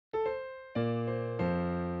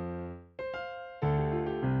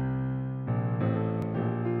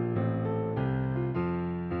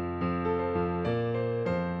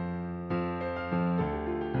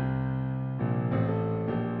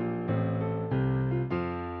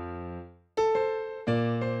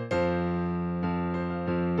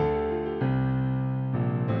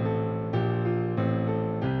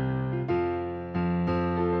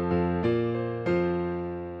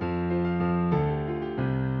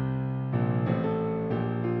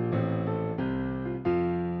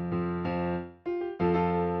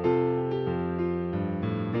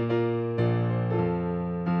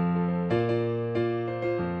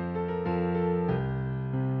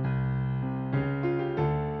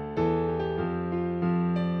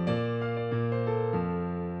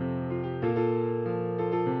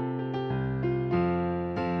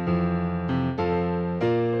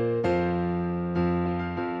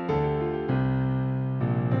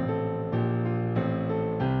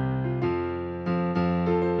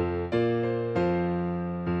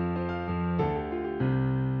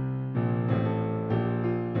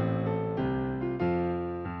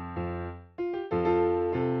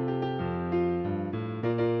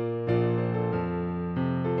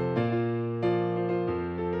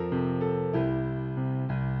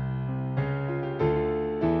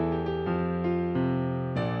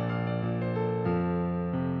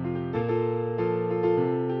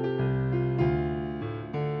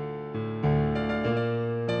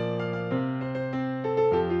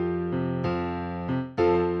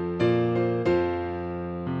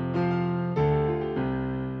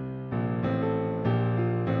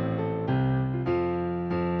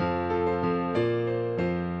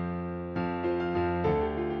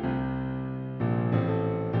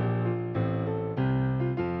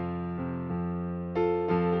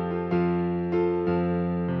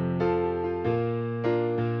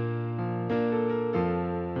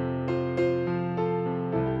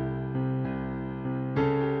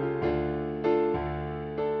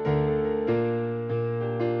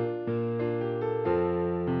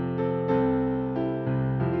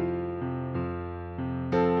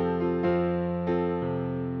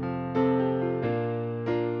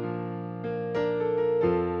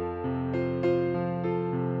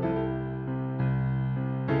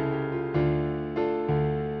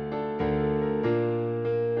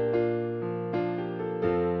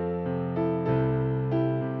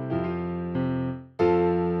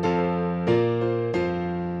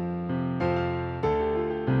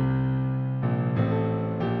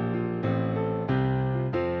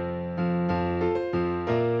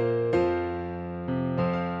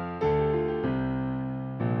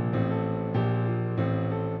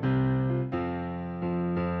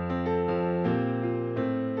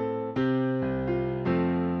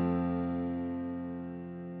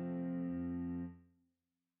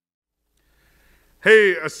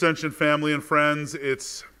Hey, Ascension family and friends,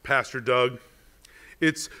 it's Pastor Doug.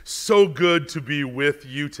 It's so good to be with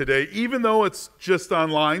you today. Even though it's just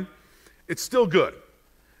online, it's still good.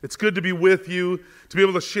 It's good to be with you, to be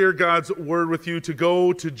able to share God's word with you, to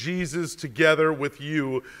go to Jesus together with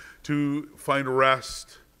you to find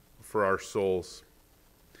rest for our souls.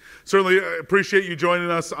 Certainly appreciate you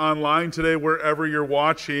joining us online today, wherever you're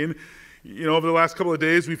watching. You know, over the last couple of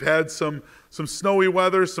days, we've had some snowy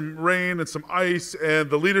weather, some rain and some ice, and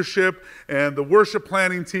the leadership and the worship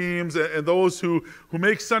planning teams and those who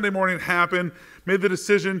make Sunday morning happen made the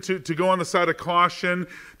decision to go on the side of caution,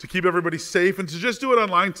 to keep everybody safe, and to just do it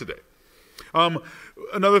online today.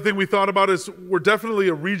 Another thing we thought about is we're definitely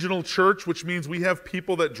a regional church, which means we have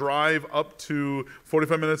people that drive up to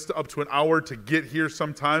 45 minutes to up to an hour to get here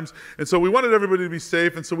sometimes. And so we wanted everybody to be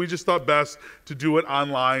safe, and so we just thought best to do it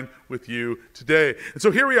online with you today. And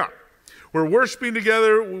so here we are. We're worshiping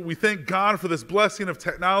together. We thank God for this blessing of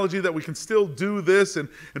technology that we can still do this and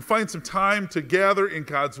find some time to gather in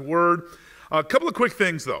God's Word. A couple of quick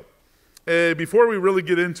things, though. Before we really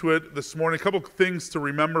get into it this morning, a couple of things to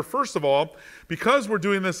remember. First of all, because we're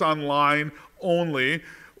doing this online only,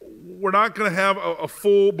 we're not going to have a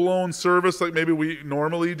full-blown service like maybe we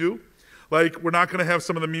normally do. Like, we're not going to have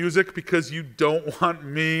some of the music because you don't want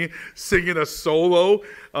me singing a solo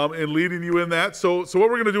and leading you in that. So what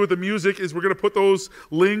we're going to do with the music is we're going to put those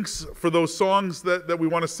links for those songs that we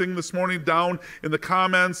want to sing this morning down in the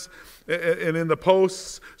comments and in the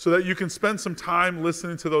posts so that you can spend some time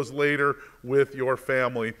listening to those later with your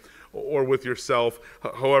family or with yourself,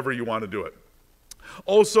 however you want to do it.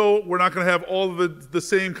 Also, we're not going to have all of the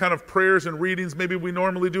same kind of prayers and readings maybe we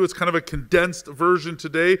normally do. It's kind of a condensed version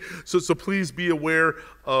today, so please be aware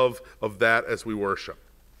of that as we worship.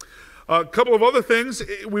 A couple of other things,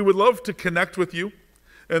 we would love to connect with you,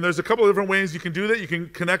 and there's a couple of different ways you can do that. You can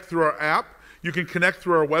connect through our app. You can connect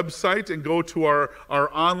through our website and go to our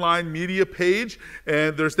online media page,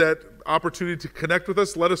 and there's that opportunity to connect with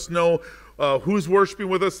us. Let us know who's worshiping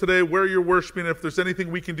with us today, where you're worshiping, if there's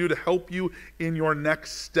anything we can do to help you in your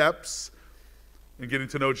next steps in getting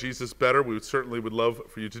to know Jesus better. We certainly would love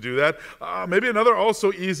for you to do that. Maybe another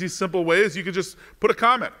also easy, simple way is you could just put a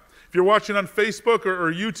comment. If you're watching on Facebook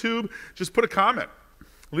or YouTube, just put a comment.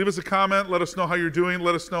 Leave us a comment. Let us know how you're doing.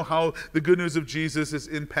 Let us know how the good news of Jesus is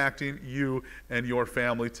impacting you and your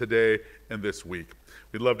family today and this week.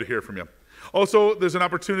 We'd love to hear from you. Also, there's an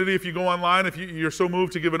opportunity if you go online, if you're so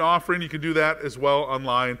moved to give an offering, you can do that as well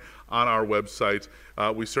online on our website.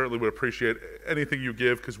 We certainly would appreciate anything you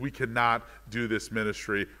give because we cannot do this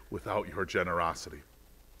ministry without your generosity.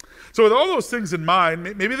 So with all those things in mind,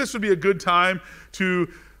 maybe this would be a good time to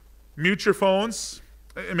mute your phones,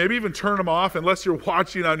 and maybe even turn them off unless you're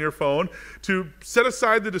watching on your phone, to set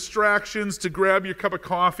aside the distractions, to grab your cup of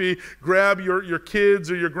coffee, grab your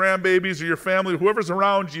kids or your grandbabies or your family, whoever's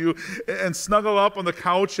around you, and snuggle up on the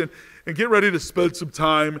couch and get ready to spend some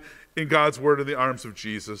time in God's Word in the arms of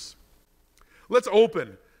Jesus. Let's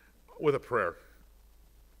open with a prayer.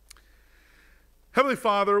 Heavenly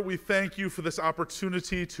Father, we thank you for this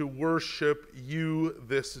opportunity to worship you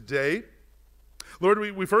this day. Lord,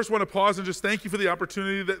 we first want to pause and just thank you for the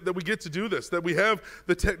opportunity that we get to do this, that we have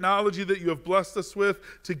the technology that you have blessed us with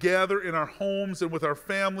to gather in our homes and with our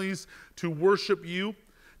families to worship you,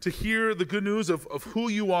 to hear the good news of who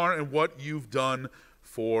you are and what you've done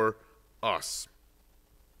for us.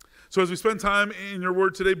 So as we spend time in your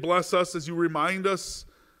word today, bless us as you remind us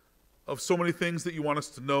of so many things that you want us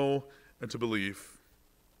to know and to believe.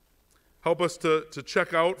 Help us to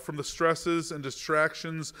check out from the stresses and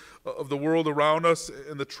distractions of the world around us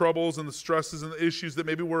and the troubles and the stresses and the issues that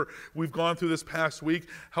maybe we've gone through this past week.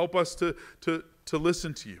 Help us to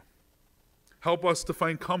listen to you. Help us to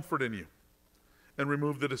find comfort in you and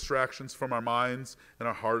remove the distractions from our minds and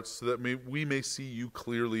our hearts so that we may see you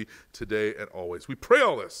clearly today and always. We pray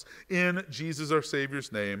all this in Jesus our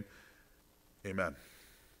Savior's name. Amen.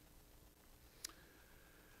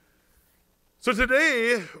 So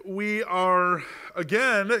today we are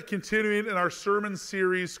again continuing in our sermon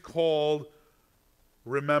series called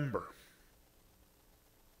Remember.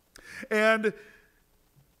 And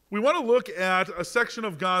we want to look at a section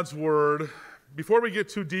of God's Word before we get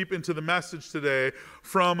too deep into the message today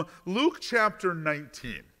from Luke chapter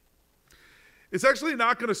 19. It's actually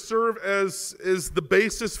not going to serve as the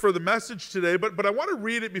basis for the message today, but I want to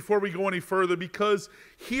read it before we go any further because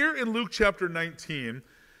here in Luke chapter 19,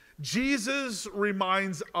 Jesus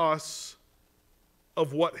reminds us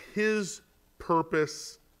of what his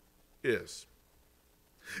purpose is.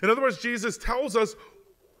 In other words, Jesus tells us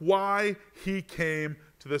why he came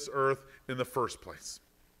to this earth in the first place.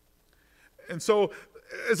 And so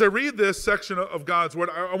as I read this section of God's word,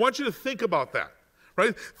 I want you to think about that,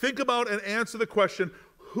 right? Think about and answer the question,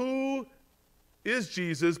 who is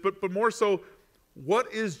Jesus? But more so,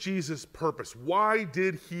 what is Jesus' purpose? Why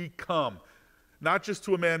did he come? Not just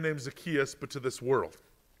to a man named Zacchaeus, but to this world.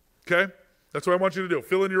 Okay? That's what I want you to do.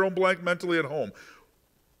 Fill in your own blank mentally at home.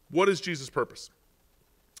 What is Jesus' purpose?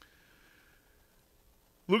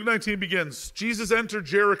 Luke 19 begins, Jesus entered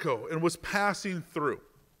Jericho and was passing through.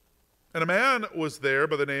 And a man was there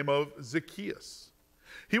by the name of Zacchaeus.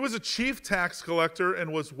 He was a chief tax collector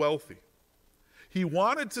and was wealthy. He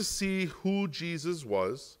wanted to see who Jesus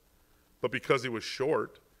was, but because he was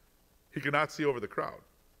short, he could not see over the crowd.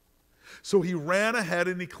 So he ran ahead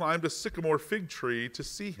and he climbed a sycamore fig tree to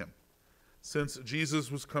see him, since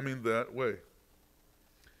Jesus was coming that way.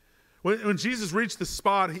 When Jesus reached the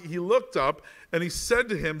spot, he looked up and he said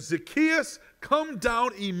to him, Zacchaeus, come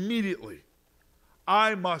down immediately.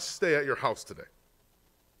 I must stay at your house today.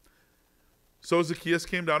 So Zacchaeus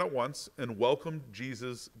came down at once and welcomed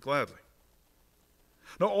Jesus gladly.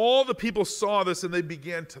 Now all the people saw this and they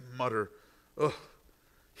began to mutter, ugh,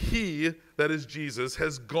 he, that is Jesus,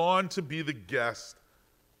 has gone to be the guest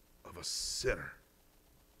of a sinner.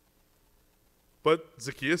 But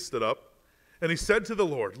Zacchaeus stood up and he said to the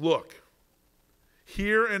Lord, look,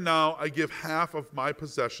 here and now I give half of my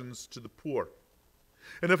possessions to the poor.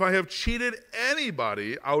 And if I have cheated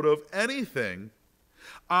anybody out of anything,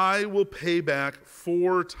 I will pay back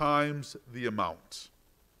 4 times the amount.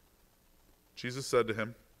 Jesus said to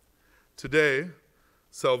him, today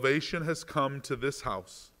salvation has come to this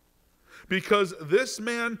house, because this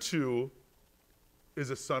man too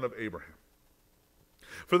is a son of Abraham.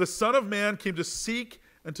 For the Son of Man came to seek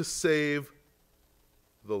and to save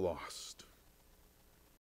the lost.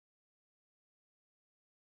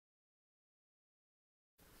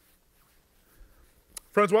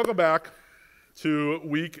 Friends, welcome back to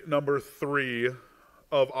week number 3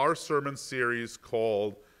 of our sermon series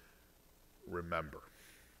called Remember.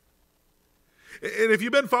 And if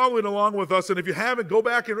you've been following along with us, and if you haven't, go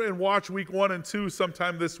back and watch week 1 and 2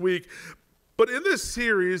 sometime this week. But in this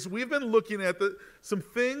series, we've been looking at some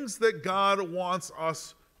things that God wants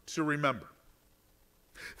us to remember.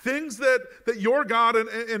 Things that your God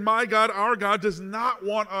and my God, our God, does not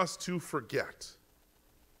want us to forget.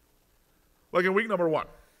 Like in week number 1,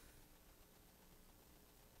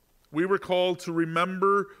 we were called to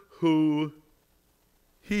remember who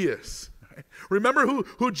he is. Right? Remember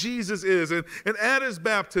who Jesus is. And at his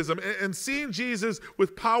baptism, and seeing Jesus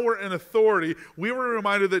with power and authority, we were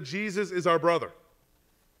reminded that Jesus is our brother.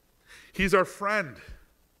 He's our friend.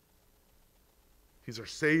 He's our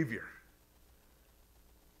Savior.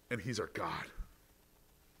 And he's our God.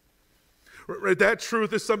 Right, that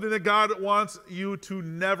truth is something that God wants you to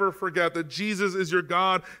never forget, that Jesus is your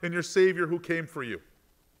God and your Savior who came for you.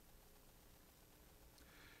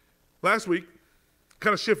 Last week,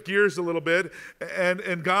 kind of shift gears a little bit,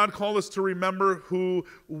 and God called us to remember who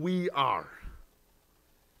we are.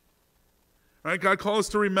 Right? God called us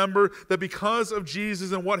to remember that because of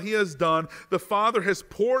Jesus and what he has done, the Father has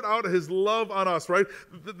poured out his love on us, right?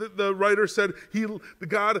 The writer said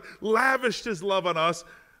God lavished his love on us,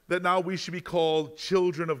 that now we should be called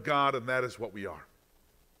children of God, and that is what we are.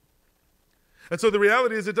 And so the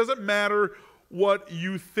reality is, it doesn't matter what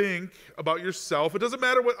you think about yourself. It doesn't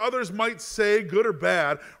matter what others might say, good or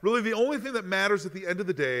bad. Really, the only thing that matters at the end of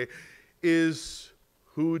the day is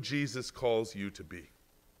who Jesus calls you to be.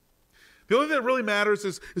 The only thing that really matters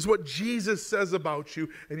is what Jesus says about you.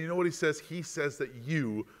 And you know what he says? He says that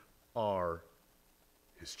you are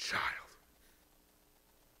his child.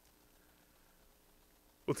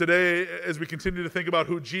 Well, today, as we continue to think about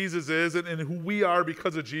who Jesus is and who we are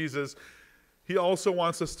because of Jesus, he also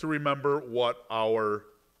wants us to remember what our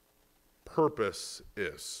purpose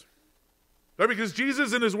is. Right? Because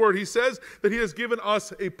Jesus in his word, he says that he has given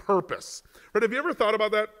us a purpose. Right? Have you ever thought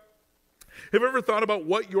about that? Have you ever thought about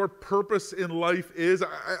what your purpose in life is?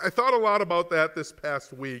 I thought a lot about that this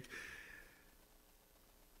past week.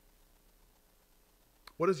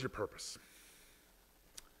 What is your purpose?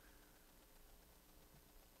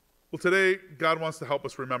 Well, today, God wants to help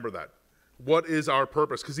us remember that. What is our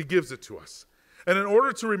purpose? Because he gives it to us. And in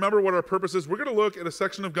order to remember what our purpose is, we're going to look at a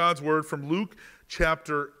section of God's word from Luke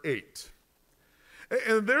chapter 8.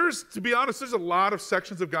 And to be honest, there's a lot of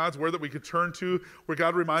sections of God's word that we could turn to where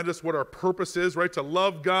God reminds us what our purpose is, right? To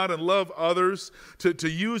love God and love others, to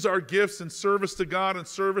use our gifts in service to God and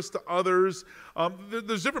service to others.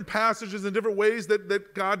 There's different passages and different ways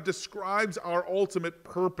that God describes our ultimate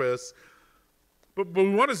purpose. But we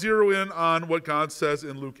want to zero in on what God says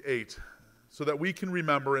in Luke 8 so that we can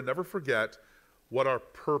remember and never forget what our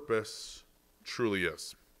purpose truly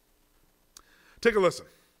is. Take a listen.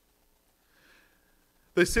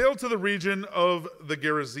 They sailed to the region of the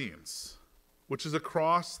Gerasenes, which is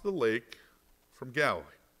across the lake from Galilee.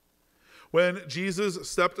 When Jesus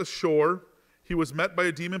stepped ashore, he was met by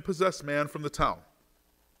a demon-possessed man from the town.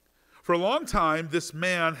 For a long time, this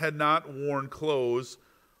man had not worn clothes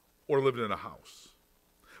or lived in a house,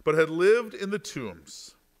 but had lived in the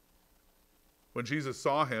tombs. When Jesus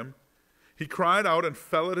saw him, he cried out and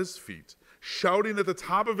fell at his feet, shouting at the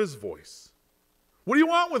top of his voice, "What do you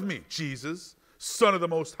want with me, Jesus, Son of the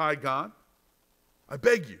Most High God? I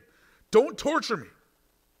beg you, don't torture me."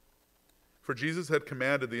 For Jesus had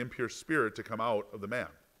commanded the impure spirit to come out of the man.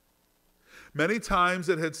 Many times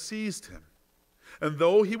it had seized him, and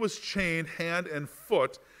though he was chained hand and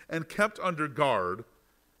foot and kept under guard,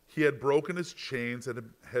 he had broken his chains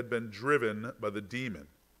and had been driven by the demon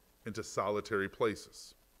into solitary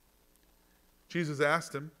places. Jesus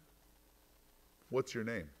asked him, "What's your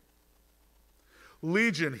name?"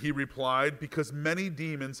 "Legion," he replied, because many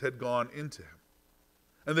demons had gone into him.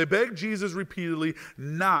 And they begged Jesus repeatedly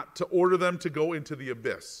not to order them to go into the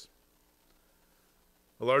abyss.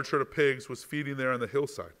 A large herd of pigs was feeding there on the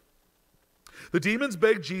hillside. The demons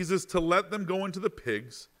begged Jesus to let them go into the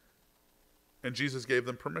pigs, and Jesus gave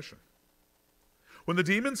them permission. When the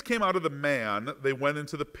demons came out of the man, they went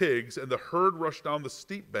into the pigs, and the herd rushed down the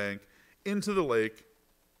steep bank into the lake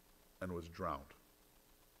and was drowned.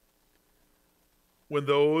 When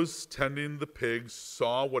those tending the pigs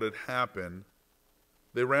saw what had happened,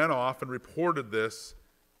 they ran off and reported this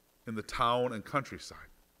in the town and countryside.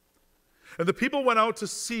 And the people went out to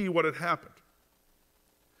see what had happened.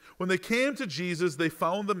 When they came to Jesus, they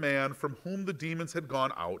found the man from whom the demons had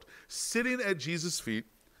gone out, sitting at Jesus' feet,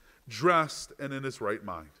 dressed and in his right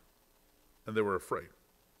mind. And they were afraid.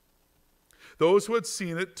 Those who had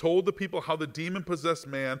seen it told the people how the demon-possessed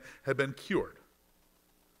man had been cured.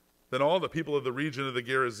 Then all the people of the region of the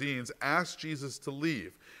Gerasenes asked Jesus to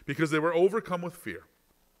leave because they were overcome with fear.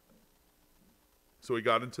 So he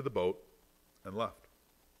got into the boat and left.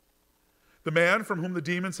 The man from whom the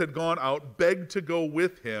demons had gone out begged to go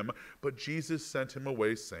with him, but Jesus sent him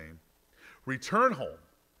away, saying, "Return home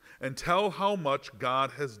and tell how much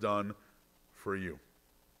God has done for you."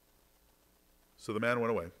 So the man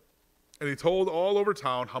went away, and he told all over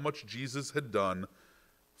town how much Jesus had done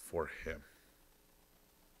for him.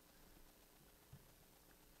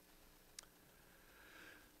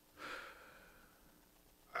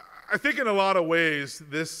 I think in a lot of ways,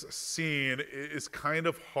 this scene is kind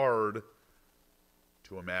of hard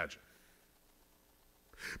to imagine.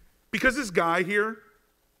 Because this guy here,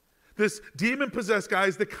 this demon-possessed guy,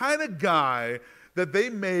 is the kind of guy that they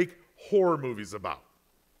make horror movies about.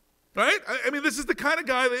 Right? I mean, this is the kind of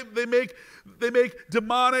guy they make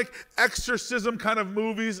demonic exorcism kind of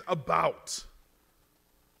movies about.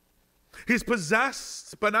 He's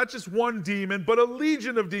possessed by not just one demon, but a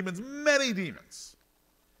legion of demons, many demons.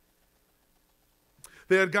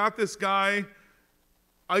 They had got this guy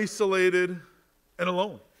isolated and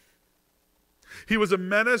alone. He was a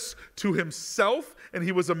menace to himself, and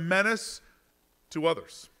he was a menace to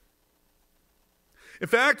others. In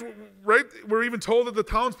fact, right, we're even told that the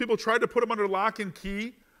townspeople tried to put him under lock and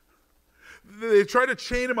key. They tried to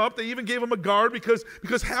chain him up. They even gave him a guard because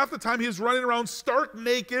half the time he was running around stark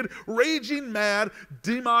naked, raging mad,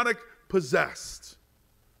 demonic possessed.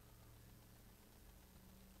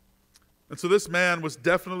 And so this man was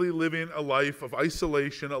definitely living a life of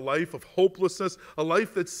isolation, a life of hopelessness, a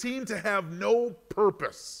life that seemed to have no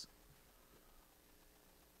purpose.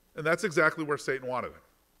 And that's exactly where Satan wanted him.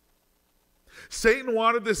 Satan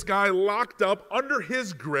wanted this guy locked up under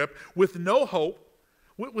his grip with no hope,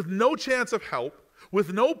 with no chance of help,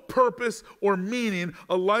 with no purpose or meaning,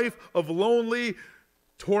 a life of lonely,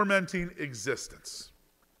 tormenting existence.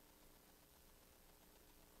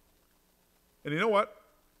 And you know what?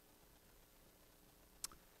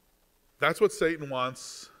 That's what Satan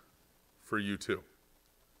wants for you too.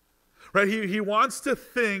 Right? He wants you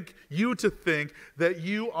to think that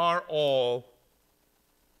you are all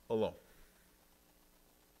alone.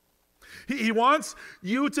 He wants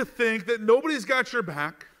you to think that nobody's got your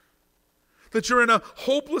back, that you're in a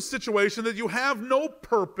hopeless situation, that you have no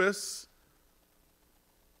purpose.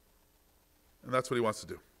 And that's what he wants to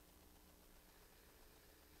do.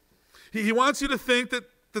 He wants you to think that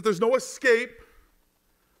there's no escape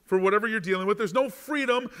for whatever you're dealing with. There's no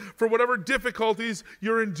freedom for whatever difficulties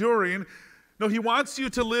you're enduring. No, he wants you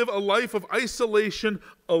to live a life of isolation,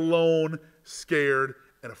 alone, scared,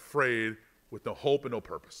 and afraid, with no hope and no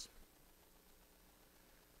purpose.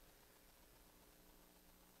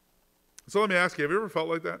 So let me ask you, have you ever felt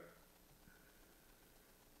like that?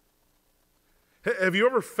 Have you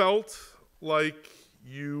ever felt like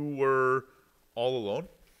you were all alone?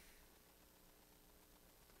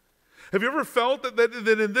 Have you ever felt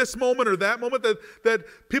that in this moment or that moment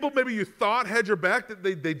that people maybe you thought had your back, that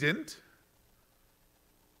they didn't?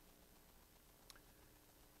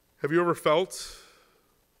 Have you ever felt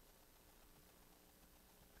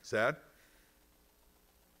sad?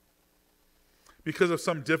 Because of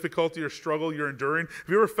some difficulty or struggle you're enduring? Have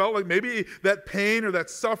you ever felt like maybe that pain or that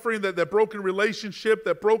suffering, that broken relationship,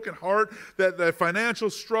 that broken heart, that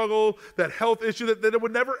financial struggle, that health issue, that it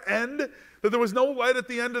would never end? That there was no light at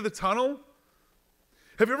the end of the tunnel?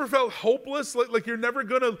 Have you ever felt hopeless, like you're never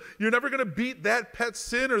gonna beat that pet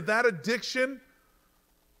sin or that addiction?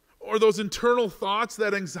 Or those internal thoughts,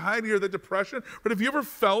 that anxiety or that depression? But have you ever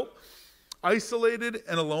felt isolated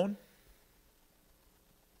and alone?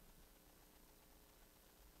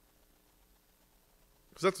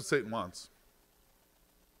 Because that's what Satan wants.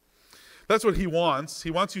 That's what he wants.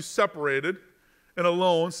 He wants you separated and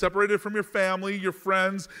alone, separated from your family, your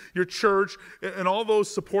friends, your church, and all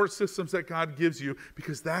those support systems that God gives you,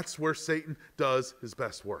 because that's where Satan does his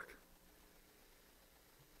best work.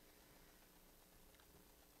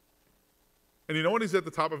 And you know when he's at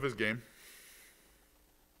the top of his game?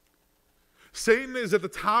 Satan is at the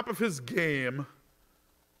top of his game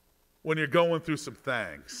when you're going through some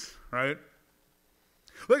things, right?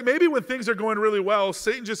 Like maybe when things are going really well,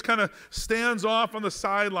 Satan just kind of stands off on the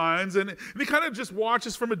sidelines and he kind of just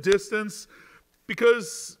watches from a distance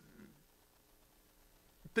because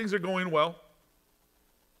things are going well.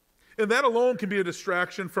 And that alone can be a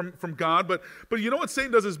distraction from God. But you know what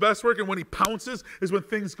Satan does his best work, and when he pounces is when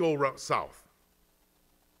things go south.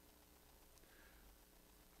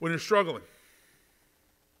 When you're struggling.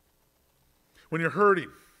 When you're hurting.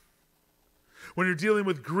 When you're dealing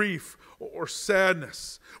with grief or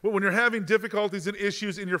sadness. When you're having difficulties and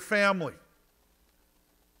issues in your family.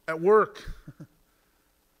 At work.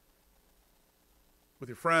 With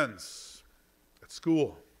your friends. At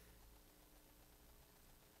school.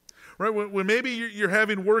 Right? When maybe you're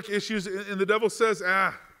having work issues and the devil says,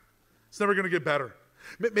 it's never going to get better.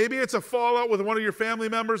 Maybe it's a fallout with one of your family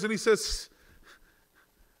members and he says,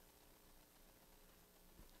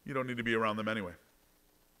 you don't need to be around them anyway.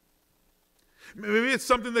 Maybe it's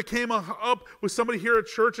something that came up with somebody here at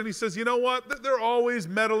church and he says, you know what? They're always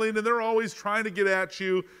meddling and they're always trying to get at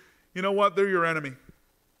you. You know what? They're your enemy.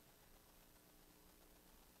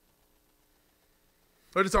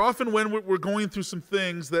 But it's often when we're going through some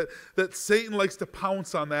things that Satan likes to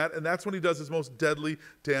pounce on that, and that's when he does his most deadly,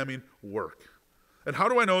 damning work. And how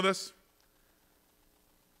do I know this?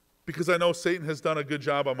 Because I know Satan has done a good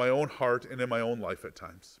job on my own heart and in my own life at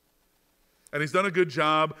times. And he's done a good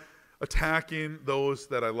job attacking those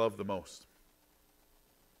that I love the most.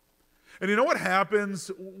 And you know what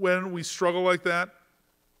happens when we struggle like that?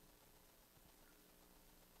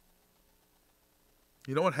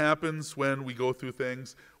 You know what happens when we go through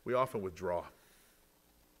things? We often withdraw.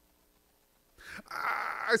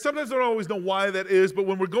 I sometimes don't always know why that is, but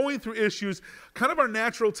when we're going through issues, kind of our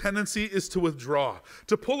natural tendency is to withdraw,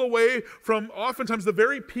 to pull away from oftentimes the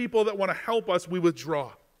very people that want to help us, we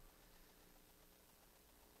withdraw.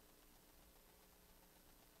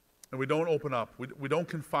 And we don't open up. We don't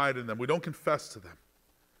confide in them. We don't confess to them.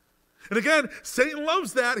 And again, Satan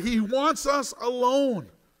loves that. He wants us alone.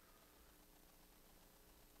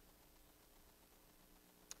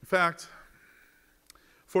 In fact,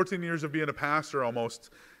 14 years of being a pastor almost,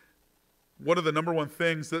 one of the number one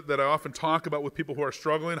things that I often talk about with people who are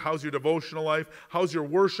struggling, how's your devotional life? How's your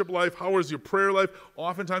worship life? How is your prayer life?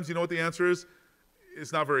 Oftentimes, you know what the answer is?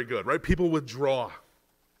 It's not very good, right? People withdraw.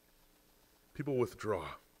 People withdraw.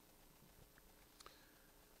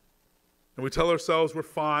 And we tell ourselves we're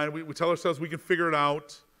fine. We tell ourselves we can figure it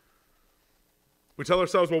out. We tell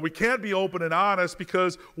ourselves, well, we can't be open and honest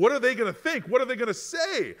because what are they going to think? What are they going to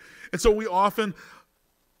say? And so we often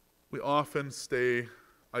stay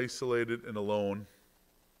isolated and alone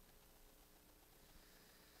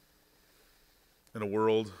in a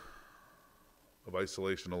world of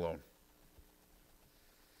isolation alone.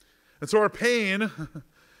 And so our pain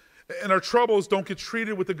and our troubles don't get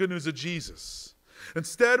treated with the good news of Jesus.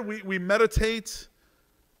 Instead, we meditate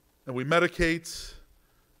and we medicate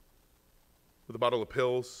with a bottle of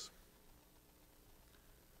pills.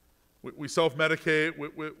 We self-medicate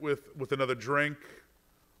with another drink,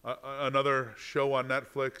 another show on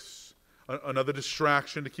Netflix, another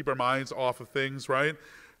distraction to keep our minds off of things, right?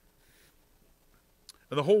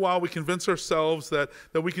 And the whole while we convince ourselves that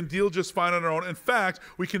we can deal just fine on our own. In fact,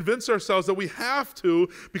 we convince ourselves that we have to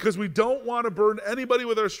because we don't want to burden anybody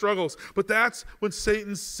with our struggles. But that's when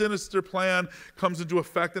Satan's sinister plan comes into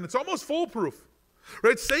effect, and it's almost foolproof.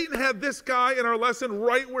 Right? Satan had this guy in our lesson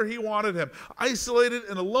right where he wanted him, isolated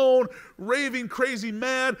and alone, raving, crazy,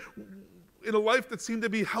 mad, in a life that seemed to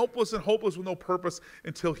be helpless and hopeless with no purpose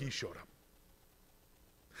until he showed up.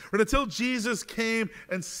 And until Jesus came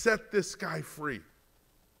and set this guy free.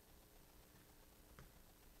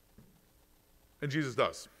 And Jesus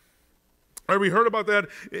does. All right, we heard about that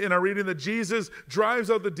in our reading, that Jesus drives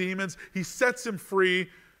out the demons. He sets him free.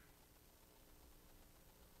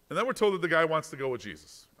 And then we're told that the guy wants to go with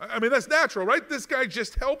Jesus. I mean, that's natural, right? This guy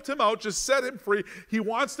just helped him out, just set him free. He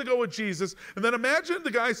wants to go with Jesus. And then imagine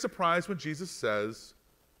the guy's surprise when Jesus says,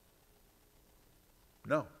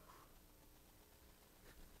 no.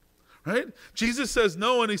 Right? Jesus says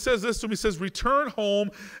no, and he says this to him. He says, return home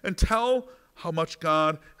and tell how much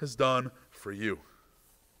God has done for you.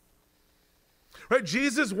 Right?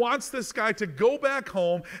 Jesus wants this guy to go back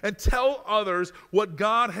home and tell others what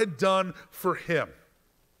God had done for him.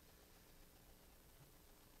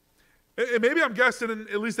 And maybe I'm guessing,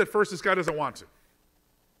 at least at first, this guy doesn't want to.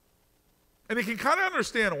 And you can kind of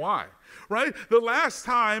understand why, right? The last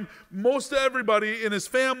time, most everybody in his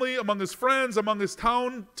family, among his friends, among his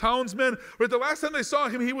townsmen, right, the last time they saw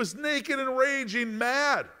him, he was naked and raging,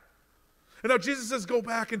 mad. And now Jesus says, go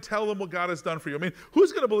back and tell them what God has done for you. I mean,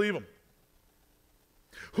 who's going to believe him?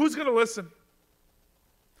 Who's going to listen?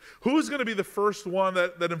 Who's going to be the first one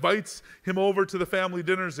that invites him over to the family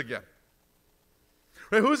dinners again?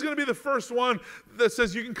 Right? Who's going to be the first one that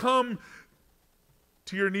says you can come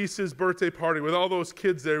to your niece's birthday party with all those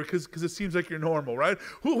kids there because it seems like you're normal, right?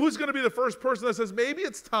 Who's going to be the first person that says maybe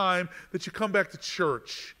it's time that you come back to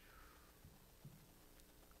church?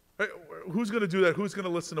 Right? Who's going to do that? Who's going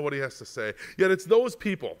to listen to what he has to say? Yet it's those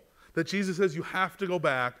people that Jesus says you have to go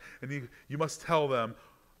back and you must tell them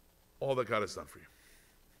all that God has done for you.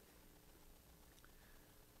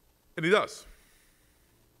 And he does.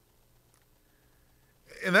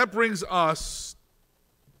 And that brings us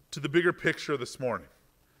to the bigger picture this morning.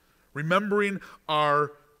 Remembering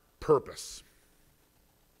our purpose.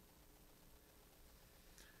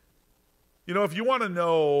 You know, if you want to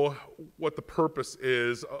know what the purpose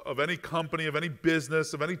is of any company, of any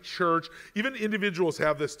business, of any church, even individuals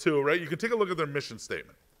have this too, right? You can take a look at their mission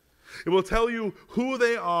statement. It will tell you who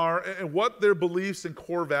they are and what their beliefs and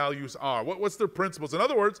core values are. What's their principles? In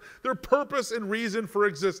other words, their purpose and reason for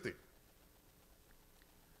existing.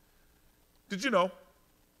 Did you know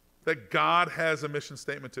that God has a mission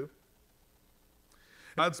statement too?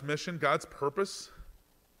 God's mission, God's purpose,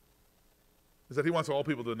 is that he wants all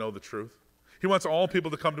people to know the truth. He wants all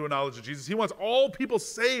people to come to a knowledge of Jesus. He wants all people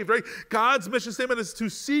saved, right? God's mission statement is to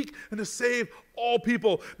seek and to save all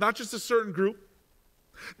people, not just a certain group,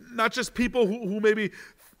 not just people who maybe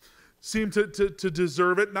seem to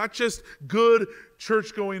deserve it, not just good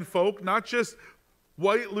church-going folk, not just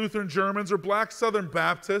white Lutheran Germans or black Southern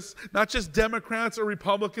Baptists, not just Democrats or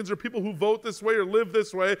Republicans or people who vote this way or live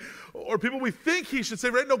this way, or people we think he should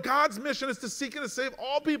save, right? No, God's mission is to seek and to save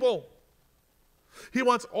all people. He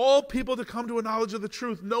wants all people to come to a knowledge of the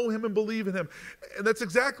truth, know him and believe in him. And that's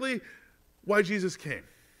exactly why Jesus came.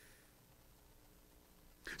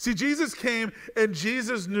 See, Jesus came and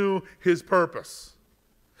Jesus knew his purpose.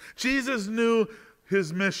 Jesus knew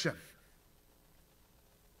his mission.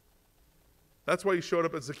 That's why he showed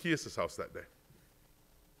up at Zacchaeus' house that day.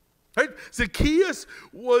 Right? Zacchaeus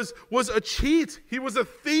was a cheat. He was a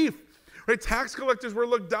thief. Right? Tax collectors were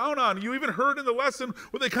looked down on. You even heard in the lesson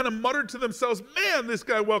where they kind of muttered to themselves, man, this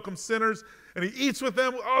guy welcomes sinners and he eats with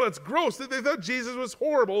them. Oh, that's gross. They thought Jesus was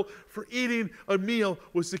horrible for eating a meal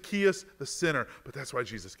with Zacchaeus the sinner. But that's why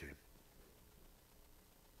Jesus came.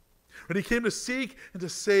 And he came to seek and to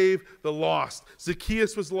save the lost.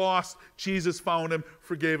 Zacchaeus was lost. Jesus found him,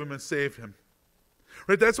 forgave him, and saved him.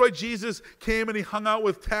 Right? That's why Jesus came and he hung out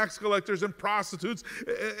with tax collectors and prostitutes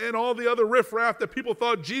and all the other riffraff that people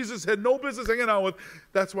thought Jesus had no business hanging out with.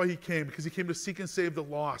 That's why he came, because he came to seek and save the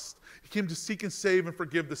lost. He came to seek and save and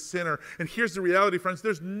forgive the sinner. And here's the reality, friends,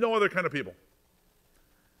 there's no other kind of people.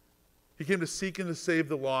 He came to seek and to save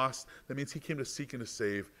the lost. That means he came to seek and to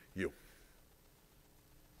save you.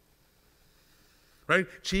 Right?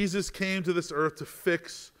 Jesus came to this earth to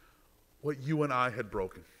fix what you and I had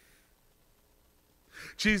broken.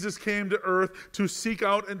 Jesus came to earth to seek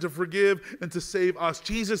out and to forgive and to save us.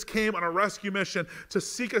 Jesus came on a rescue mission to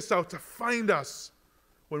seek us out, to find us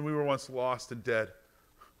when we were once lost and dead,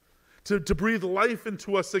 to breathe life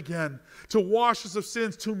into us again, to wash us of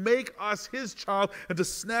sins, to make us his child, and to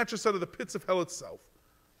snatch us out of the pits of hell itself.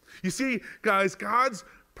 You see, guys, God's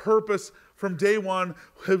purpose from day one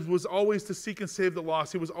was always to seek and save the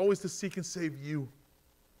lost. He was always to seek and save you.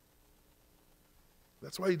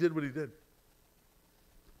 That's why he did what he did.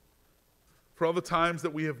 For all the times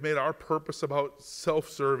that we have made our purpose about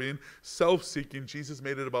self-serving, self-seeking, Jesus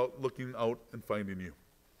made it about looking out and finding you,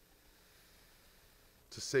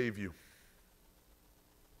 to save you.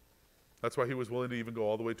 That's why he was willing to even go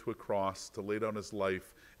all the way to a cross, to lay down his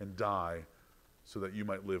life and die so that you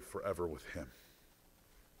might live forever with him.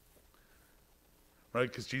 Right?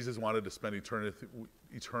 Because Jesus wanted to spend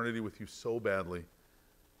eternity with you so badly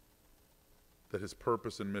that his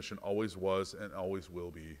purpose and mission always was and always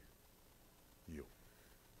will be you.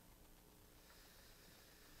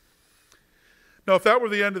 Now, if that were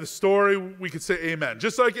the end of the story, we could say amen.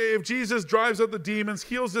 Just like if Jesus drives out the demons,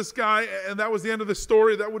 heals this guy, and that was the end of the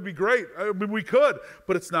story, that would be great. I mean, we could,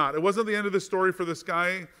 but it's not. It wasn't the end of the story for this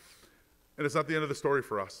guy, and it's not the end of the story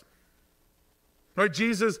for us. Right?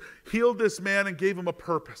 Jesus healed this man and gave him a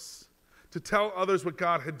purpose to tell others what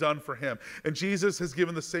God had done for him. And Jesus has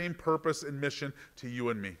given the same purpose and mission to you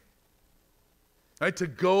and me. Right? To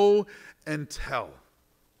go and tell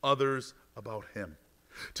others about him.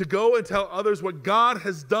 To go and tell others what God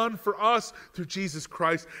has done for us through Jesus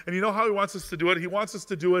Christ. And you know how he wants us to do it? He wants us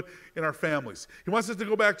to do it in our families. He wants us to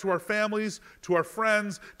go back to our families, to our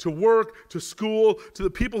friends, to work, to school, to the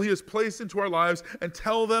people he has placed into our lives, and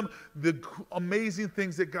tell them the amazing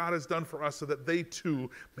things that God has done for us so that they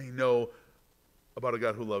too may know about a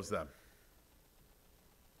God who loves them.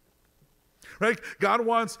 Right? God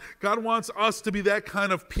wants us to be that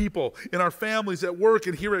kind of people in our families, at work,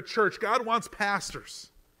 and here at church. God wants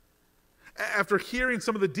pastors, after hearing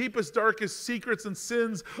some of the deepest, darkest secrets and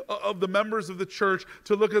sins of the members of the church,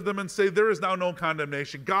 to look at them and say, there is now no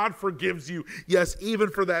condemnation. God forgives you. Yes, even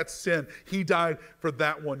for that sin. He died for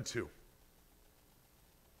that one too.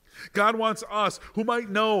 God wants us, who might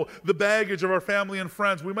know the baggage of our family and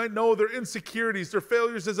friends, we might know their insecurities, their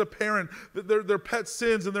failures as a parent, their pet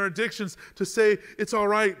sins and their addictions, to say, it's all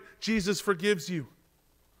right, Jesus forgives you.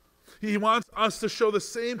 He wants us to show the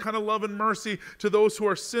same kind of love and mercy to those who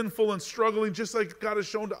are sinful and struggling, just like God has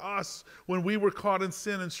shown to us when we were caught in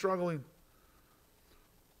sin and struggling.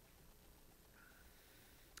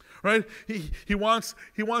 Right? He wants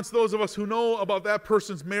those of us who know about that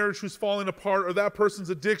person's marriage who's falling apart, or that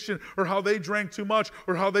person's addiction, or how they drank too much,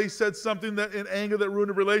 or how they said something that in anger that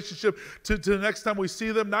ruined a relationship, to the next time we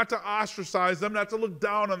see them, not to ostracize them, not to look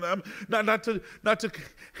down on them, not to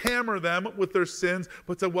hammer them with their sins,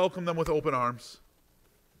 but to welcome them with open arms.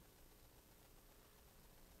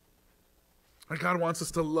 And God wants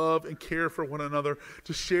us to love and care for one another,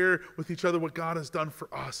 to share with each other what God has done for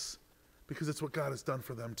us, because it's what God has done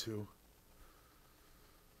for them too.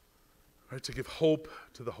 Right? To give hope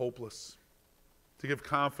to the hopeless, to give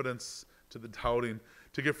confidence to the doubting,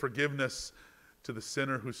 to give forgiveness to the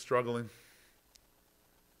sinner who's struggling.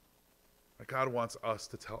 Right? God wants us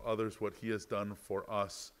to tell others what he has done for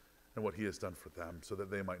us and what he has done for them, so that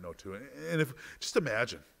they might know too. And just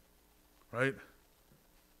imagine, right?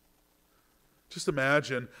 Just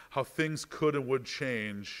imagine how things could and would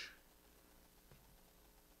change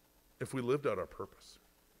if we lived out our purpose.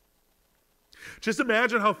 Just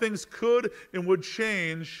imagine how things could and would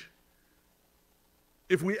change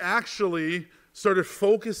if we actually started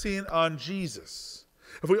focusing on Jesus.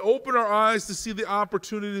 If we open our eyes to see the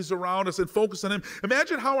opportunities around us and focus on him.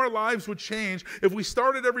 Imagine how our lives would change if we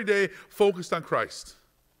started every day focused on Christ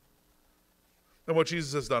and what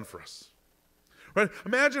Jesus has done for us. Right?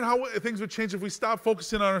 Imagine how things would change if we stopped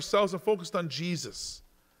focusing on ourselves and focused on Jesus.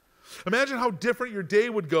 Imagine how different your day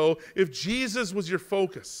would go if Jesus was your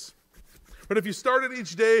focus. But if you started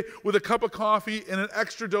each day with a cup of coffee and an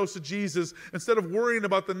extra dose of Jesus, instead of worrying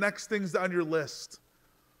about the next things on your list.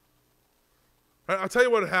 Right? I'll tell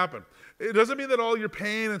you what would happen. It doesn't mean that all your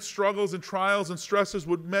pain and struggles and trials and stresses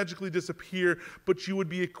would magically disappear, but you would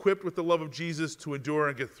be equipped with the love of Jesus to endure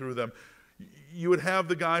and get through them. You would have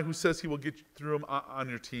the guy who says he will get you through them on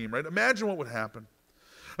your team. Right? Imagine what would happen.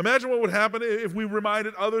 Imagine what would happen if we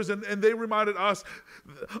reminded others and they reminded us,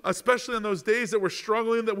 especially in those days that we're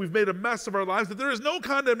struggling, that we've made a mess of our lives, that there is no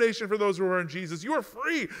condemnation for those who are in Jesus. You are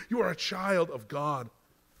free. You are a child of God.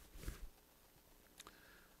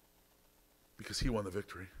 Because he won the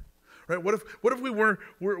victory. Right? What if we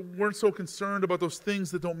weren't so concerned about those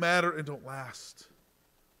things that don't matter and don't last?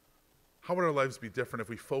 How would our lives be different if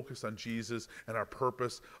we focused on Jesus and our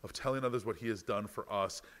purpose of telling others what he has done for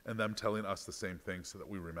us and them telling us the same thing so that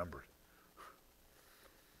we remembered?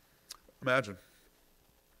 Imagine.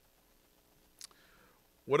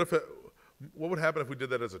 What would happen if we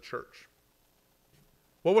did that as a church?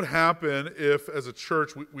 What would happen if, as a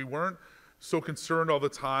church, we weren't so concerned all the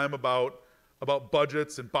time about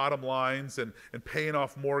budgets and bottom lines and paying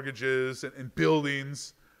off mortgages and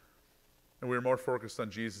buildings, and we were more focused on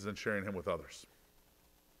Jesus and sharing him with others?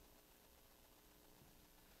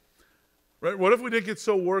 Right? What if we didn't get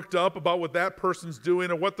so worked up about what that person's doing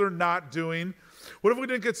or what they're not doing? What if we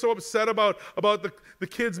didn't get so upset about the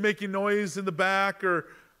kids making noise in the back, or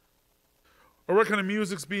what kind of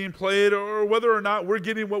music's being played, or whether or not we're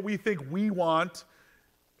getting what we think we want,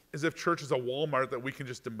 as if church is a Walmart that we can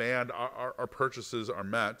just demand our purchases are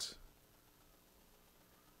met?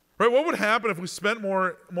 Right? What would happen if we spent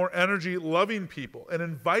more energy loving people and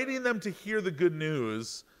inviting them to hear the good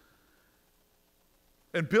news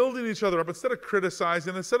and building each other up instead of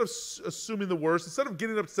criticizing, instead of assuming the worst, instead of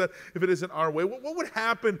getting upset if it isn't our way? What would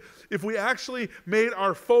happen if we actually made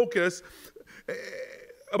our focus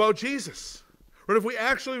about Jesus? Right? If we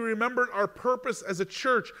actually remembered our purpose as a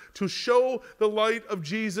church to show the light of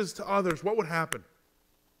Jesus to others, what would happen?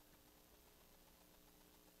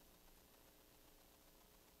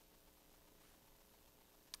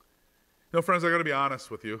 Friends, I got to be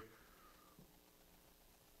honest with you.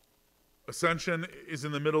 Ascension is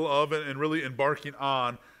in the middle of and really embarking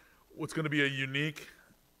on what's going to be a unique,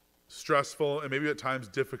 stressful, and maybe at times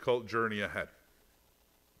difficult journey ahead.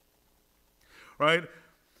 Right?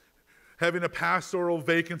 Having a pastoral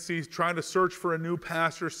vacancy, trying to search for a new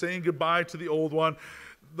pastor, saying goodbye to the old one,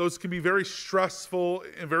 those can be very stressful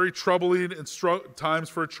and very troubling times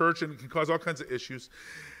for a church, and it can cause all kinds of issues.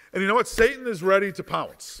 And you know what? Satan is ready to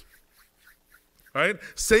pounce. Right?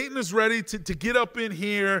 Satan is ready to get up in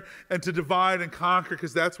here and to divide and conquer,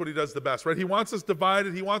 because that's what he does the best. Right? He wants us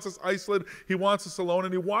divided. He wants us isolated. He wants us alone.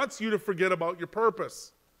 And he wants you to forget about your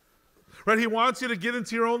purpose. Right? He wants you to get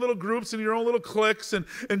into your own little groups and your own little cliques and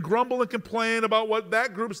grumble and complain about what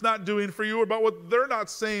that group's not doing for you, or about what they're not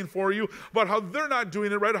saying for you, about how they're not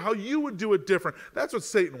doing it right, or how you would do it different. That's what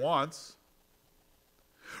Satan wants.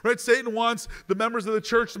 Right? Satan wants the members of the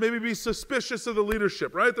church to maybe be suspicious of the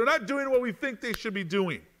leadership, right? They're not doing what we think they should be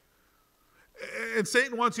doing. And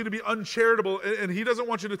Satan wants you to be uncharitable, and he doesn't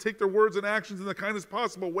want you to take their words and actions in the kindest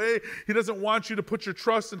possible way. He doesn't want you to put your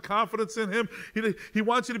trust and confidence in him. He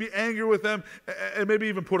wants you to be angry with them and maybe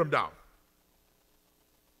even put them down.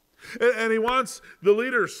 And he wants the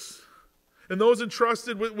leaders and those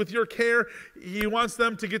entrusted with your care, he wants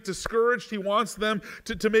them to get discouraged. He wants them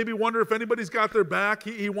to maybe wonder if anybody's got their back.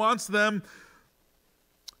 He wants them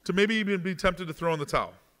to maybe even be tempted to throw in the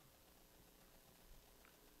towel.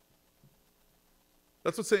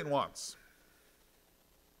 That's what Satan wants.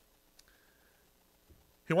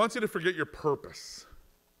 He wants you to forget your purpose.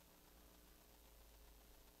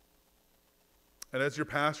 And as your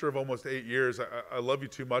pastor of almost 8 years, I love you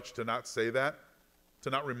too much to not say that, to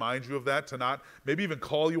not remind you of that, to not maybe even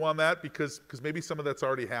call you on that, because maybe some of that's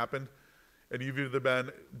already happened, and you've either been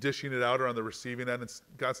dishing it out or on the receiving end, and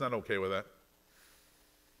God's not okay with that.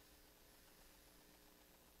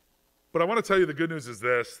 But I want to tell you the good news is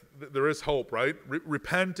this: there is hope, right?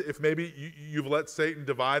 Repent if maybe you've let Satan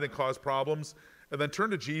divide and cause problems, and then turn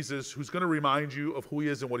to Jesus, who's going to remind you of who he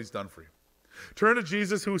is and what he's done for you. Turn to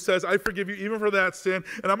Jesus, who says, I forgive you even for that sin,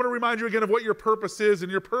 and I'm going to remind you again of what your purpose is,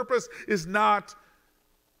 and your purpose is not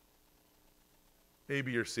A,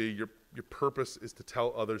 B, or C. Your purpose is to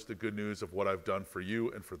tell others the good news of what I've done for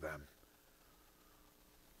you and for them.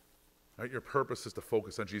 Right? Your purpose is to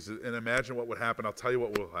focus on Jesus. And imagine what would happen. I'll tell you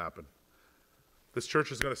what will happen. This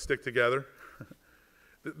church is going to stick together.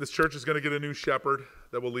 This church is going to get a new shepherd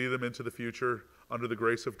that will lead them into the future under the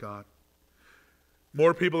grace of God.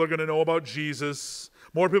 More people are going to know about Jesus.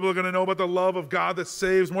 More people are going to know about the love of God that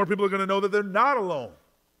saves. More people are going to know that they're not alone.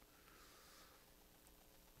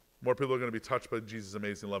 More people are going to be touched by Jesus'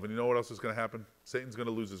 amazing love. And you know what else is going to happen? Satan's going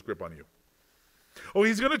to lose his grip on you. Oh,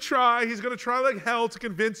 he's going to try. He's going to try like hell to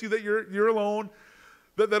convince you that you're alone,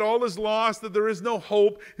 that all is lost, that there is no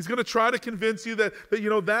hope. He's going to try to convince you that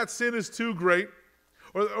that sin is too great,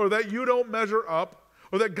 or that you don't measure up,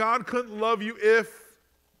 or that God couldn't love you if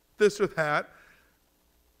this or that.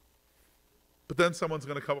 But then someone's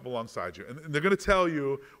going to come up alongside you, and they're going to tell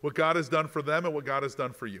you what God has done for them and what God has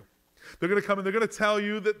done for you. They're going to come and they're going to tell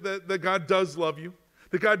you that God does love you,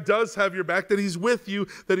 that God does have your back, that he's with you,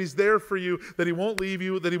 that he's there for you, that he won't leave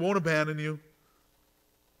you, that he won't abandon you.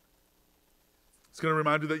 It's going to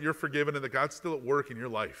remind you that you're forgiven and that God's still at work in your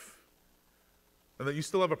life, and that you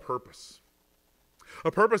still have a purpose.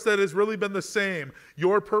 A purpose that has really been the same.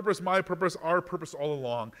 Your purpose, my purpose, our purpose all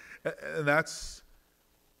along. And that's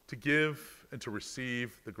to give and to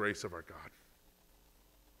receive the grace of our God.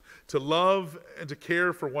 To love and to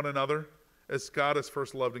care for one another as God has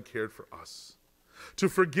first loved and cared for us. to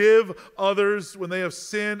forgive others when they have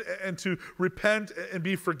sinned, and to repent and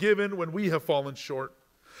be forgiven when we have fallen short,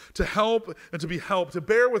 to help and to be helped, to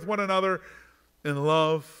bear with one another in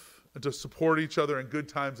love, and to support each other in good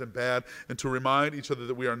times and bad, and to remind each other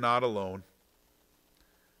that we are not alone,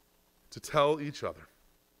 to tell each other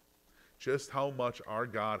just how much our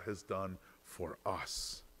God has done for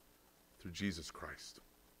us through Jesus Christ.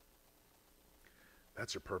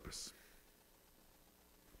 That's your purpose.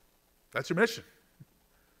 That's your mission.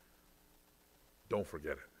 Don't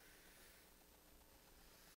forget it.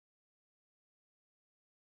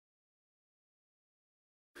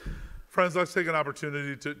 Friends, let's take an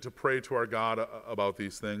opportunity to pray to our God about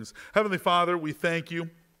these things. Heavenly Father, we thank you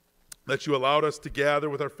that you allowed us to gather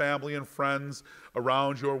with our family and friends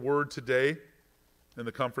around your word today in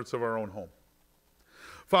the comforts of our own home.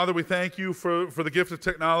 Father, we thank you for the gift of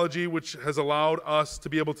technology, which has allowed us to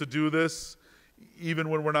be able to do this even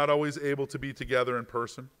when we're not always able to be together in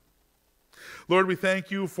person. Lord, we thank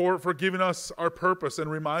you for giving us our purpose and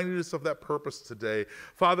reminding us of that purpose today.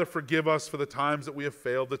 Father, forgive us for the times that we have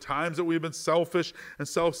failed, the times that we've been selfish and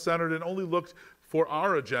self-centered and only looked for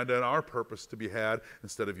our agenda and our purpose to be had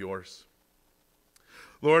instead of yours.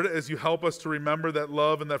 Lord, as you help us to remember that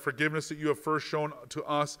love and that forgiveness that you have first shown to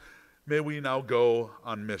us, may we now go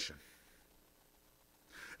on mission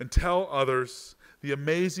and tell others the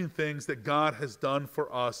amazing things that God has done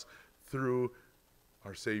for us through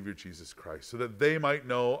our Savior Jesus Christ, so that they might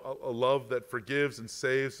know a love that forgives and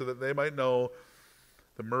saves, so that they might know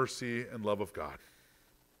the mercy and love of God.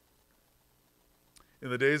 In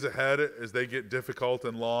the days ahead, as they get difficult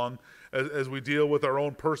and long, as we deal with our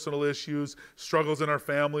own personal issues, struggles in our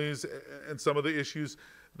families, and some of the issues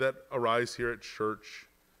that arise here at church,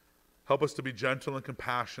 help us to be gentle and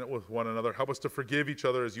compassionate with one another. Help us to forgive each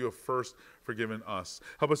other as you have first forgiven us.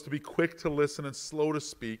 Help us to be quick to listen and slow to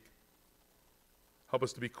speak. Help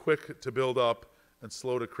us to be quick to build up and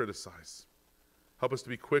slow to criticize. Help us to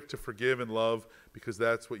be quick to forgive and love, because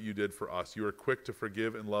that's what you did for us. You are quick to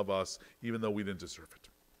forgive and love us even though we didn't deserve it.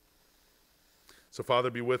 So Father,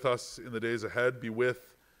 be with us in the days ahead. Be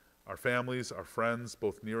with our families, our friends,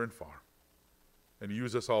 both near and far. And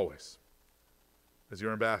use us always as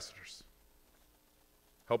your ambassadors.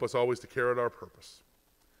 Help us always to carry out our purpose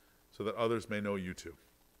so that others may know you too.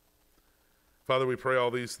 Father, we pray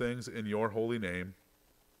all these things in your holy name.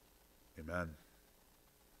 Amen.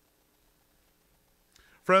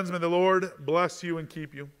 Friends, may the Lord bless you and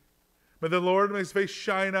keep you. May the Lord make his face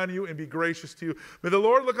shine on you and be gracious to you. May the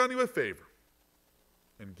Lord look on you with favor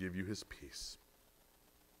and give you his peace.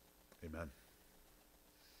 Amen.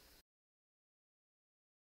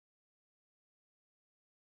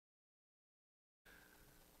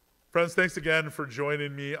 Friends, thanks again for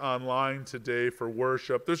joining me online today for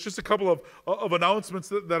worship. There's just a couple of announcements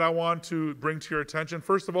that I want to bring to your attention.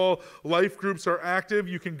 First of all, life groups are active.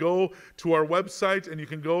 You can go to our website and you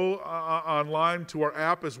can go online to our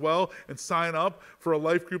app as well and sign up for a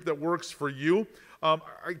life group that works for you. I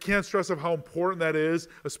can't stress of how important that is,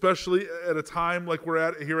 especially at a time like we're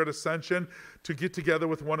at here at Ascension, to get together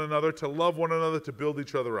with one another, to love one another, to build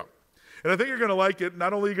each other up. And I think you're going to like it.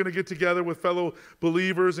 Not only are you going to get together with fellow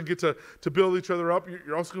believers and get to build each other up,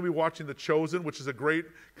 you're also going to be watching The Chosen, which is a great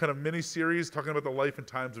kind of mini-series talking about the life and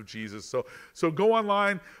times of Jesus. So go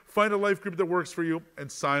online, find a life group that works for you,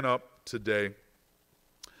 and sign up today.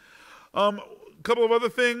 A couple of other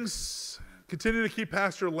things. Continue to keep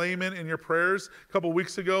Pastor Lehman in your prayers. A couple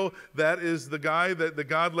weeks ago, that is the guy that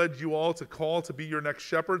God led you all to call to be your next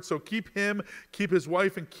shepherd. So keep him, keep his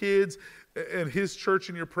wife and kids and his church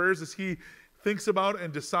in your prayers as he thinks about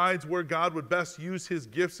and decides where God would best use his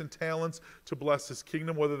gifts and talents to bless his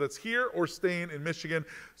kingdom, whether that's here or staying in Michigan.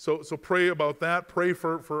 So pray about that. Pray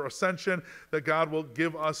for Ascension, that God will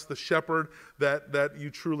give us the shepherd that you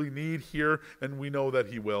truly need here, and we know that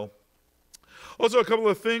he will. Also, a couple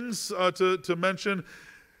of things to mention.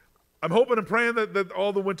 I'm hoping and praying that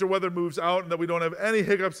all the winter weather moves out and that we don't have any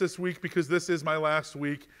hiccups this week, because this is my last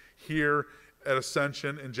week here at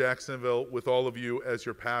Ascension in Jacksonville with all of you as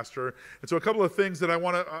your pastor. And so a couple of things that I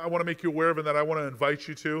want to make you aware of and that I want to invite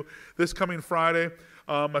you to. This coming Friday,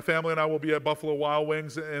 my family and I will be at Buffalo Wild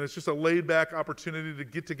Wings, and it's just a laid-back opportunity to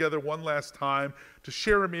get together one last time, to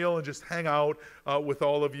share a meal and just hang out with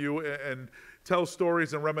all of you and tell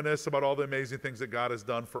stories and reminisce about all the amazing things that God has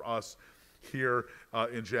done for us here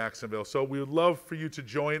in Jacksonville. So we would love for you to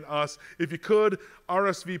join us. If you could,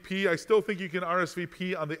 RSVP. I still think you can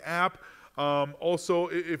RSVP on the app. Also,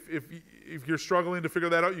 if you're struggling to figure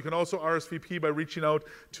that out, you can also RSVP by reaching out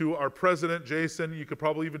to our president, Jason. You could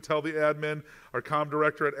probably even tell the admin, our comm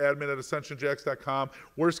director at admin@ascensionjax.com.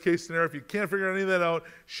 Worst case scenario, if you can't figure any of that out,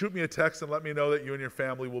 shoot me a text and let me know that you and your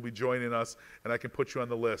family will be joining us, and I can put you on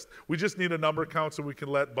the list. We just need a number count so we can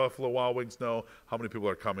let Buffalo Wild Wings know how many people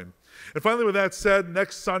are coming. And finally, with that said,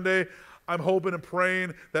 next Sunday, I'm hoping and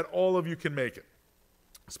praying that all of you can make it,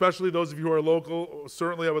 especially those of you who are local.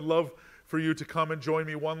 Certainly, I would love for you to come and join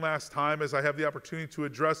me one last time as I have the opportunity to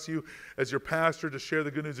address you as your pastor, to share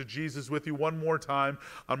the good news of Jesus with you one more time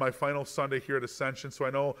on my final Sunday here at Ascension. So I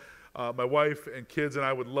know my wife and kids and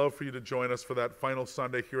I would love for you to join us for that final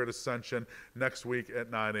Sunday here at Ascension next week at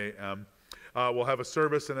 9 a.m. We'll have a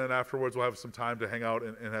service, and then afterwards we'll have some time to hang out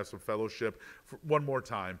and have some fellowship for one more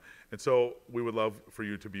time. And so we would love for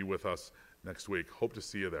you to be with us next week. Hope to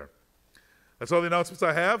see you there. That's all the announcements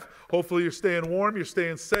I have. Hopefully you're staying warm, you're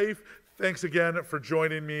staying safe. Thanks again for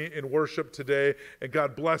joining me in worship today, and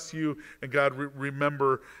God bless you, and God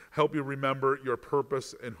help you remember your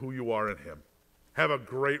purpose and who you are in Him. Have a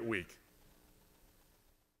great week.